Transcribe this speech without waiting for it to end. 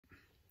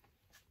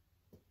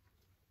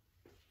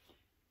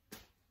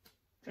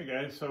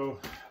Hey guys, so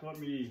let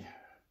me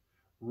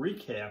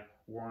recap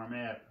where I'm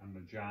at on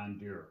the John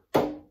Deere.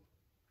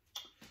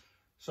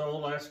 So the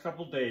last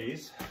couple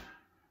days,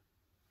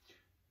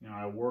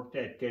 I worked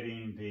at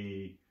getting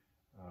the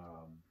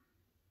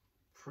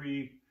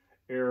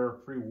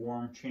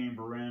pre-warm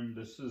chamber in.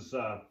 This is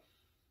a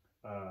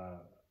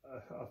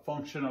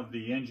function of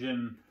the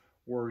engine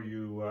where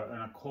you, in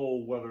a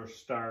cold weather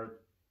start,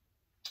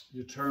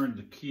 you turn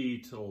the key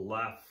to the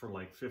left for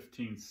like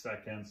 15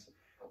 seconds.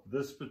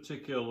 This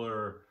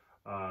particular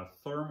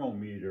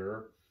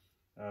thermometer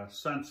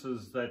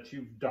senses that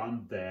you've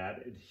done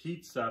that. It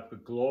heats up,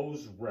 it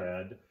glows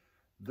red.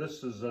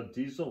 This is a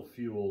diesel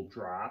fuel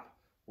drop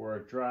where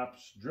it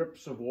drops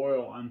drips of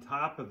oil on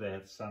top of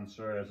that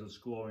sensor as it's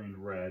glowing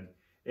red,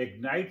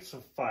 ignites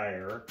a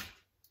fire,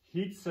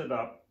 heats it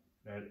up.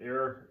 That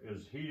air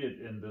is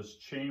heated in this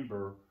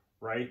chamber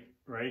right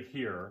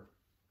here.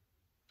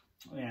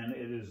 And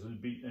it is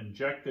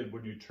injected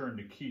when you turn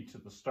the key to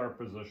the start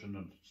position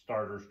and the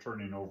starter's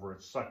turning over.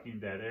 It's sucking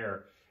that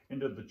air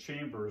into the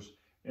chambers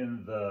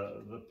in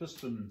the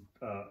piston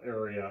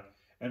area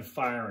and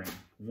firing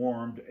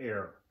warmed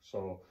air.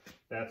 So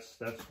that's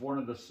one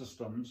of the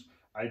systems.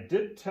 I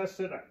did test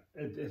it.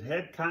 It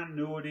had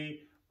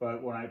continuity,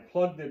 but when I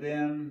plugged it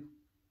in,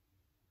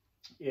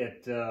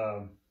 it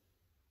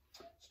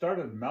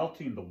started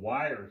melting the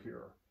wire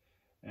here.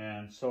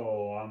 And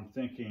so I'm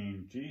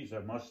thinking, geez,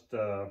 I'm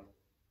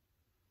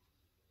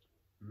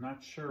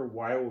not sure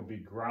why it would be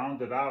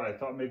grounded out. I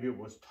thought maybe it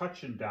was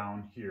touching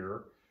down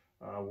here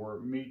where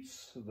it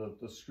meets,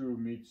 the screw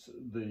meets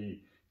the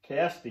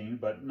casting,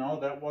 but no,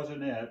 that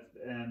wasn't it.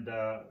 And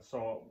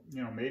so,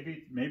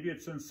 maybe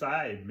it's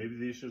inside. Maybe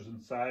the issue's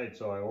inside.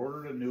 So I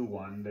ordered a new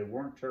one. They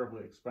weren't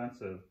terribly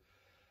expensive,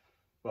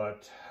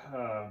 but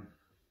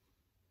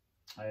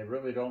I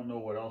really don't know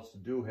what else to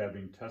do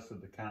having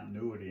tested the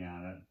continuity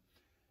on it.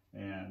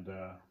 And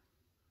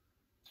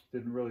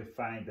didn't really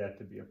find that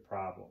to be a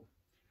problem.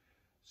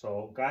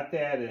 So got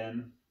that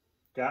in,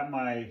 got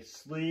my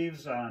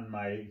sleeves on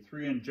my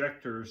 3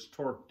 injectors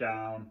torqued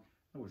down.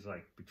 It was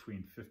like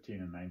between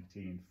 15 and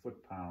 19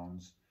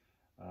 foot-pounds.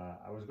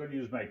 I was going to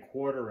use my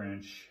 1/4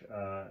 inch,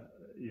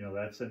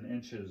 that's in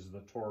inches,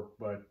 the torque,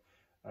 but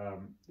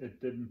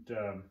it didn't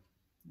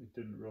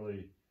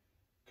really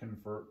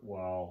convert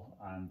well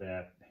on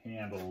that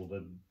handle,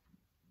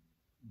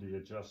 the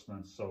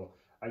adjustments. So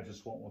I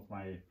just went with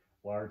my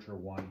larger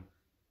one.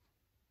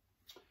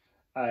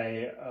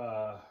 I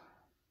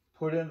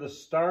put in the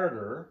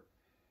starter,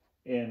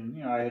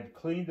 and I had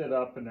cleaned it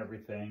up and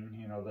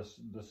everything.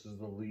 This is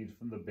the lead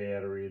from the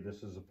battery.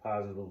 This is a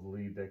positive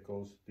lead that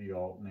goes to the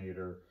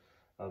alternator.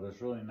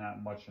 There's really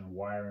not much in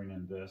wiring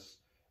in this,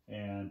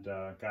 and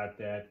got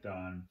that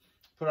done.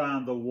 Put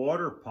on the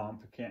water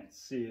pump. You can't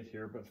see it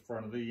here, but the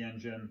front of the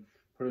engine.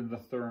 Put in the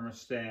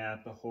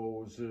thermostat, the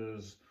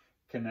hoses,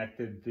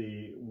 connected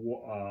the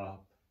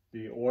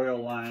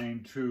oil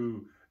line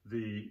to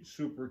the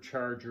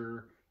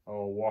supercharger.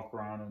 I'll walk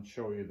around and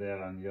show you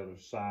that on the other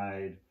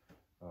side.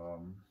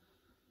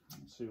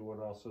 Let's see, what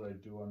else did I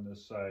do on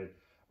this side?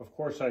 Of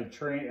course, I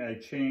drained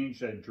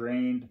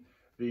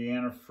the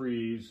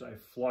antifreeze. I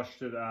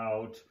flushed it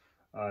out.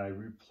 I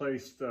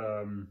replaced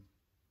the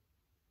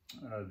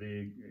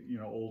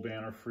old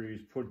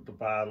antifreeze, put the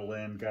bottle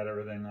in, got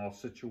everything all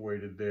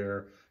situated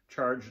there,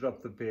 charged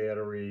up the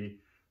battery,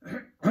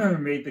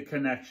 made the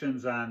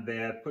connections on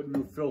that, put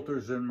new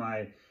filters in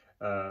my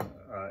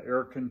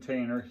air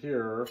container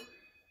here.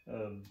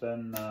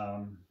 Then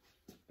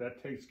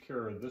that takes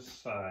care of this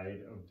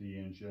side of the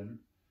engine.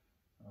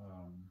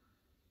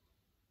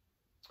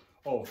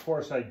 Of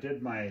course, I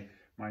did my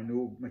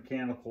new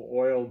mechanical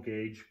oil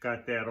gauge,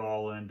 got that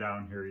all in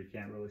down here. You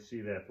can't really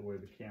see that the way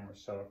the camera's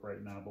set up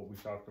right now, but we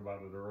talked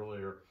about it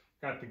earlier.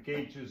 Got the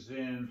gauges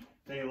in,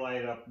 they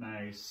light up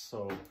nice.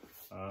 So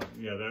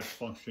yeah, that's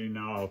functioning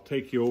now. I'll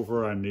take you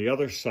over on the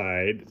other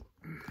side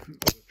of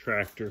the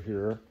tractor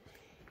here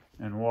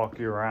and walk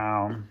you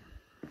around.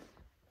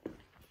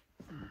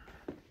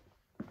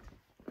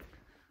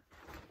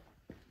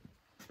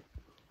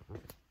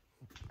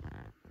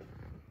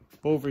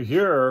 Over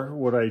here,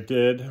 what I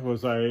did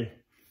was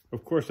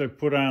of course, I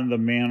put on the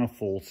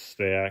manifold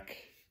stack,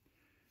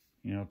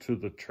 to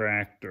the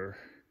tractor.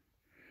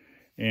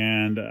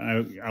 And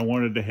I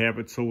wanted to have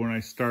it so when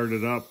I start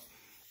it up,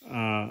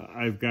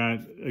 I've got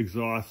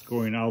exhaust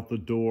going out the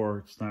door.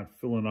 It's not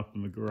filling up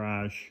in the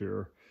garage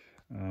here.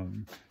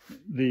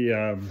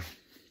 The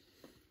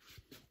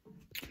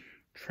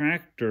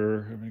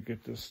tractor, let me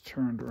get this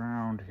turned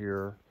around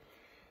here.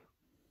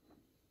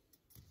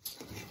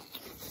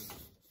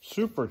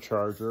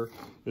 Supercharger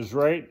is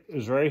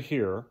right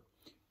here,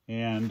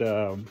 and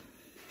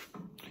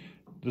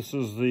this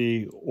is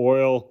the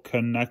oil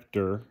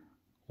connector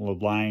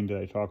line that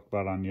I talked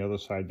about on the other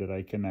side that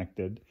I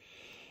connected.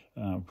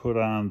 Put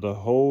on the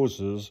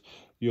hoses.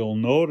 You'll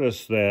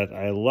notice that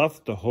I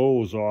left the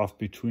hose off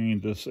between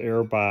this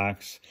air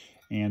box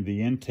and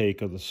the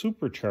intake of the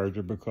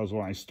supercharger, because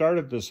when I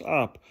started this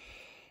up,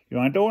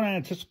 I don't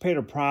anticipate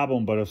a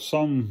problem, but if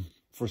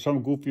for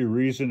some goofy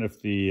reason, if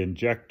the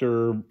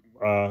injector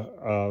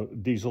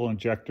diesel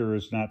injector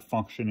is not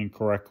functioning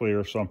correctly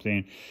or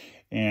something,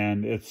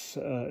 and it's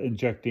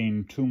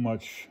injecting too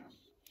much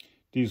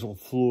diesel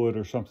fluid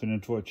or something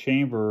into a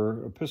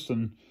chamber, a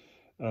piston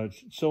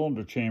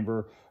cylinder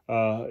chamber,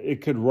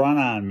 it could run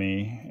on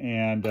me.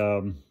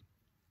 And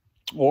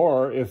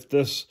or if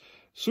this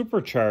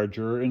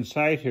supercharger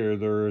inside here,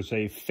 there is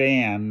a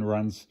fan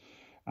runs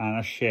on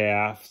a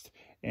shaft,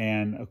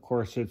 and of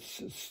course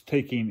it's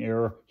taking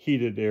air,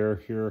 heated air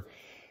here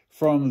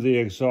from the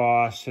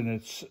exhaust, and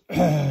it's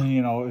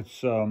you know,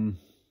 it's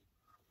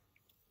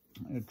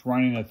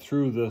running it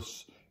through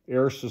this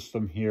air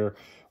system here.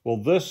 Well,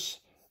 this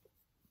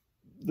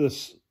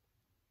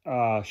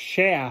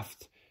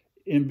shaft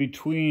in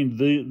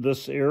between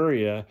this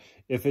area,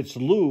 if it's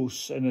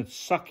loose and it's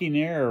sucking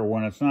air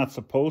when it's not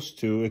supposed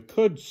to, it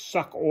could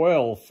suck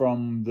oil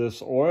from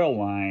this oil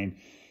line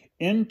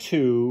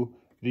into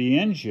the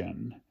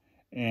engine,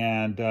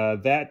 and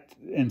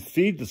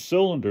feed the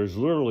cylinders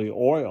literally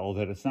oil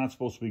that it's not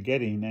supposed to be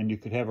getting, and you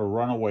could have a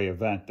runaway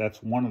event.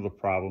 That's one of the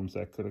problems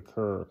that could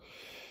occur.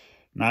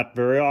 Not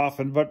very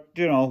often, but,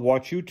 you know,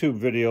 watch YouTube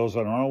videos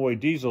on runaway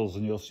diesels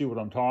and you'll see what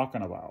I'm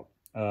talking about.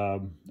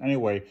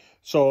 Anyway,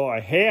 so I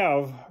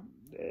have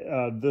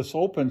this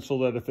open so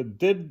that if it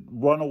did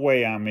run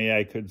away on me,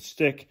 I could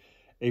stick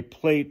a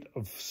plate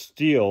of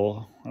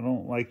steel. I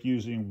don't like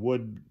using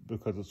wood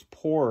because it's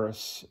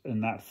porous and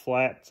not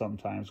flat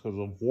sometimes because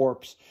of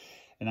warps,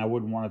 and I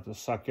wouldn't want it to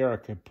suck air. I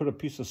could put a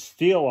piece of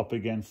steel up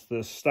against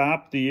this,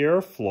 stop the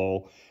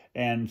airflow,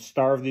 and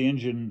starve the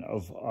engine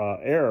of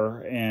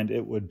air, and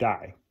it would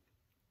die.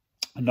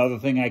 Another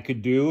thing I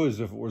could do is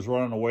if it was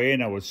running away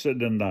and I was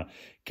sitting in the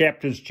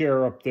captain's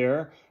chair up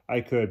there, I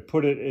could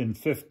put it in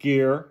 5th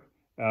gear,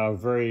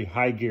 very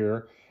high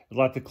gear,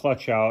 let the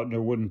clutch out, and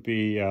there wouldn't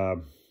be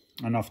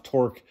enough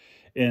torque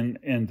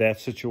in that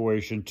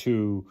situation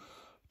to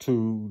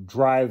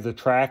drive the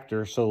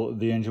tractor, so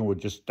the engine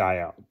would just die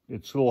out.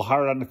 It's a little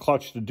hard on the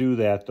clutch to do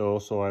that, though,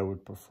 so I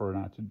would prefer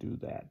not to do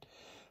that.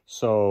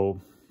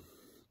 So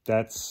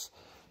that's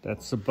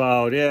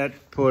about it.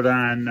 Put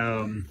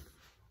on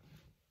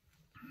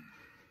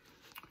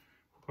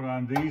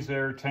these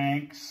air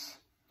tanks,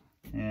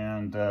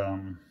 and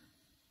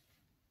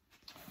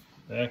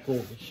back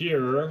over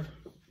here.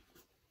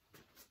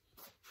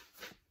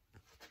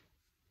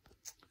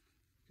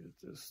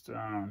 Get this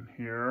down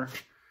here.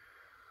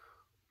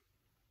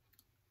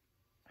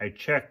 I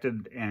checked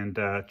it and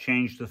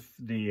changed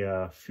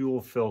the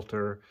fuel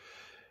filter,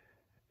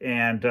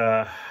 and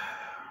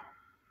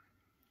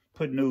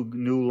put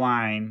new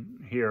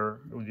line here.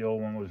 The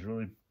old one was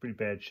really pretty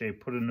bad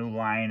shape. Put a new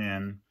line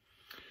in,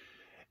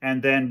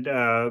 and then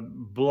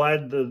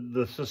bled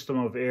the system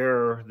of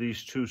air.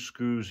 These 2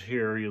 screws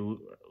here,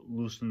 you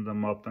loosen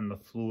them up and the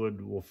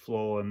fluid will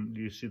flow, and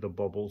you see the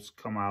bubbles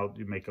come out.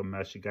 You make a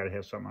mess. You got to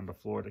have something on the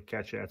floor to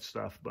catch that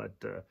stuff. But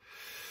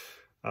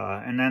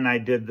and then I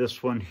did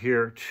this one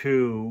here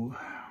too,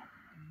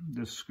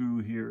 this screw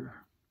here,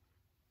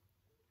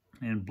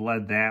 and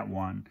bled that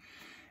one.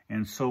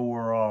 And so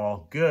we're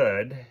all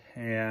good.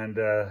 And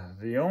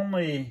the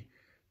only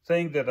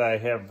thing that I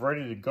have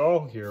ready to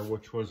go here,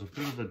 which was a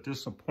bit of a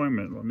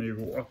disappointment, let me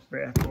walk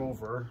back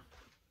over.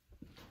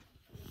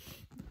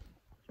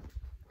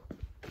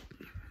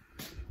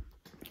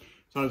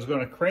 So I was going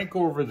to crank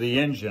over the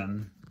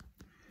engine,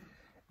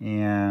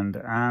 and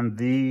on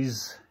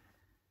these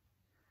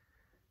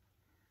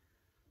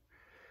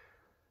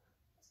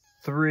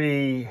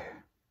 3,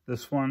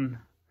 this one,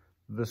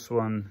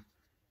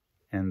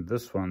 and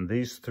this one,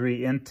 these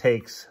 3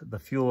 intakes, the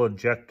fuel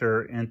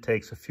injector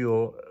intakes, the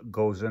fuel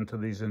goes into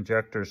these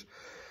injectors.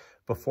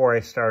 Before I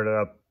start it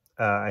up,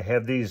 I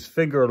have these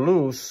finger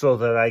loose so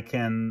that I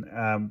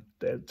can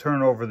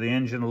turn over the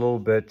engine a little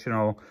bit, you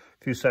know,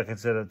 a few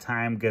seconds at a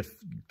time, get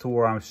to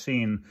where I'm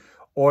seeing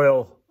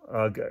oil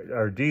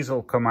or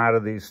diesel come out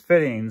of these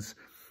fittings,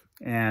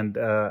 and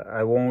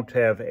I won't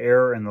have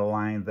air in the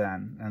line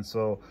then. And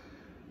so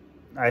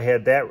I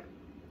had that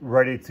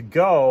ready to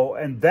go,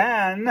 and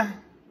then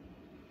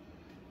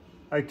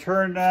I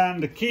turned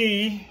on the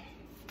key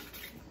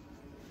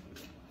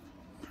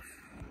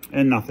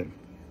and nothing.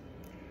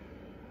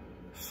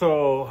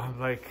 So I'm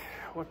like,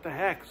 what the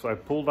heck? So I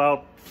pulled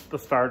out the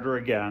starter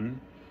again,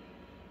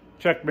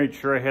 checked, made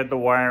sure I had the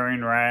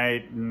wiring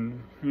right,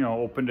 and, you know,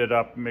 opened it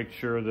up and make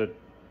sure that,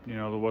 you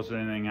know, there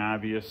wasn't anything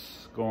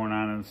obvious going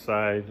on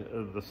inside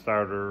of the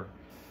starter.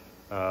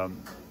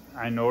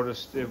 I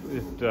noticed it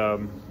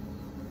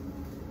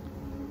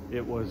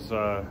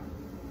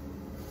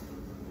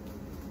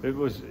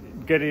was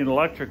getting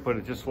electric, but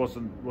it just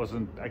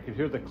wasn't. I could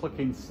hear the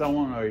clicking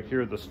solenoid,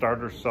 hear the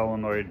starter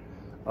solenoid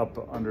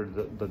up under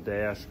the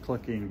dash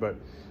clicking, but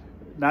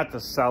not the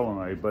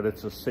solenoid, but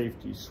it's a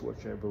safety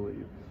switch, I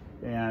believe.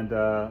 And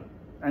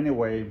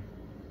anyway,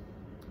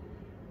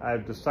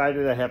 I've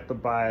decided I have to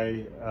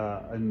buy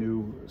a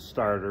new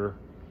starter,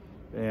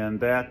 and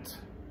that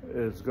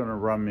is going to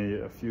run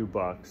me a few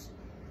bucks.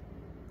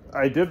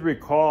 I did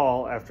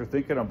recall, after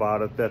thinking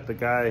about it, that the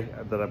guy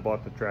that I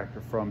bought the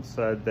tractor from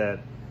said that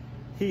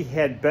he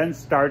had been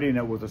starting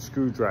it with a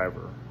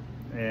screwdriver,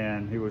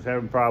 and he was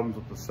having problems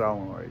with the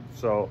solenoid.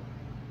 So,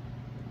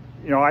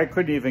 you know, I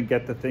couldn't even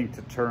get the thing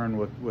to turn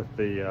with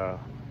the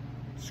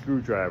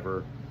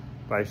screwdriver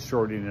by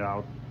shorting it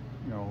out,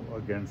 you know,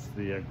 against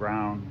the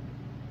ground,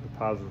 the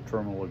positive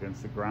terminal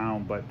against the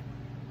ground. But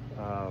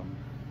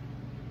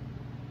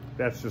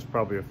that's just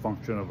probably a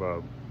function of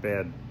a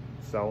bad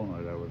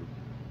solenoid,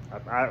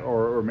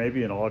 or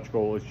maybe an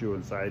electrical issue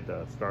inside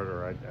the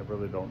starter. I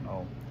really don't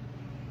know.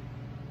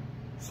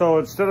 So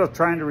instead of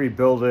trying to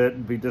rebuild it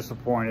and be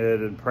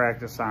disappointed and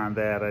practice on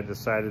that, I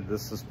decided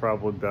this is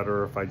probably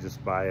better if I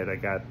just buy it. I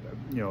got,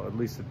 you know, at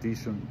least a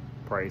decent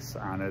price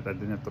on it. I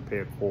didn't have to pay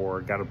a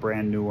core. Got a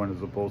brand new one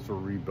as opposed to a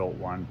rebuilt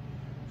one.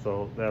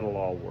 So that'll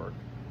all work.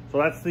 So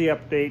that's the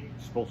update.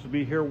 It's supposed to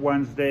be here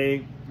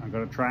Wednesday. I'm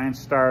going to try and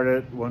start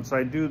it. Once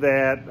I do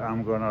that,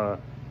 I'm going to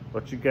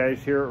let you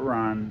guys hear it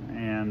run,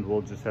 and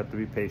we'll just have to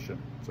be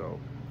patient. So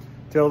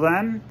till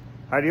then,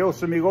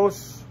 adios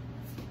amigos.